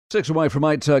6 away from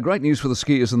 8. Great news for the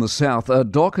skiers in the south.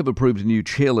 DOC have approved a new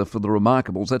chairlift for the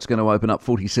Remarkables. That's going to open up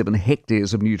 47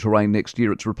 hectares of new terrain next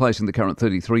year. It's replacing the current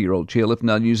 33-year-old chairlift.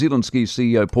 Now, New Zealand Ski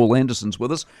CEO Paul Anderson's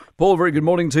with us. Paul, very good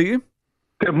morning to you.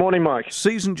 Good morning, Mike.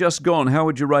 Season just gone. How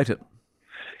would you rate it?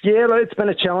 Yeah, look, it's been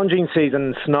a challenging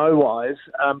season snow-wise.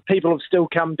 People have still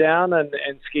come down and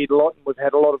skied a lot, and we've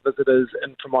had a lot of visitors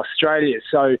in from Australia.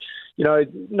 So, you know,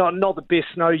 not the best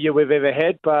snow year we've ever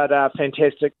had, but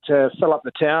fantastic to fill up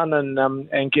the town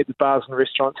and get the bars and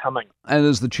restaurants humming. And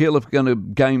is the chairlift going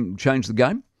to change the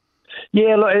game?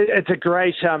 Yeah, look, it's a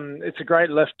great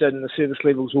lift, and the service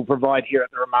levels we'll provide here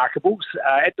at the Remarkables.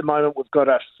 At the moment, we've got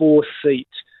a 4-seat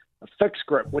fixed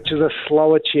grip, which is a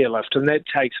slower chairlift, and that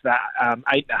takes about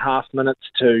 8.5 minutes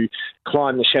to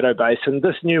climb the Shadow Basin.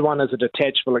 This new one is a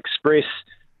detachable express,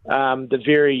 the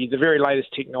very latest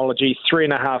technology,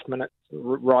 3.5 minutes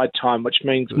ride time, which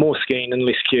means more skiing and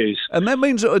less queues. And that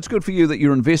means it's good for you that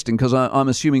you're investing, because I'm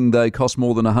assuming they cost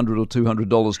more than $100 or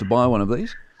 $200 to buy one of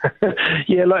these.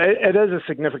 Yeah, look, it is a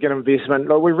significant investment.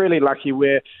 Look, we're really lucky.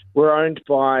 We're owned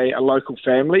by a local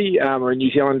family. We're a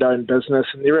New Zealand-owned business,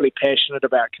 and they're really passionate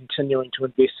about continuing to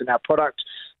invest in our product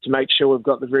to make sure we've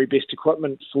got the very best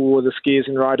equipment for the skiers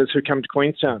and riders who come to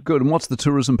Queenstown. Good. And what's the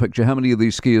tourism picture? How many of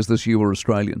these skiers this year were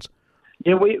Australians?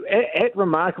 Yeah, at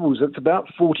Remarkables, it's about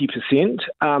 40%.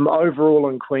 Overall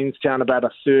in Queenstown, about a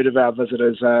third of our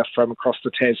visitors are from across the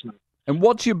Tasman. And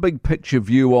what's your big picture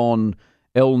view on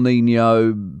El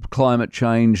Nino, climate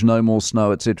change, no more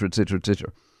snow, etc., etc.,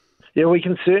 etc.? Yeah, we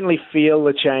can certainly feel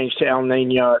the change to El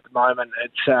Nino at the moment.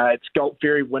 It's got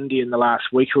very windy in the last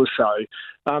week or so.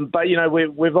 But, you know,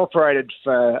 we've operated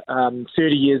for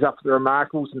 30 years up at the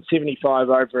Remarkables and 75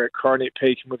 over at Coronet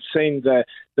Peak, and we've seen the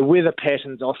weather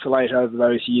patterns oscillate over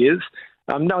those years.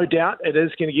 No doubt it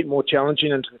is going to get more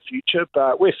challenging into the future,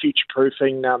 but we're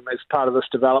future-proofing. As part of this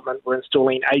development, we're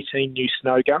installing 18 new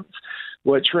snow guns,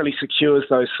 which really secures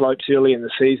those slopes early in the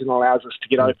season, allows us to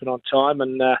get open on time,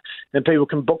 and people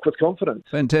can book with confidence.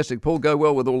 Fantastic. Paul, go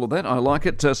well with all of that. I like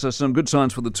it. So some good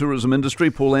signs for the tourism industry.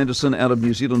 Paul Anderson out of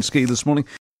New Zealand Ski this morning.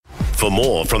 For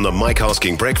more from the Mike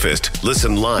Hosking Breakfast,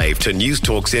 listen live to News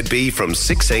Talk ZB from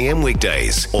 6 a.m.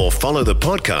 weekdays or follow the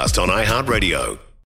podcast on iHeartRadio.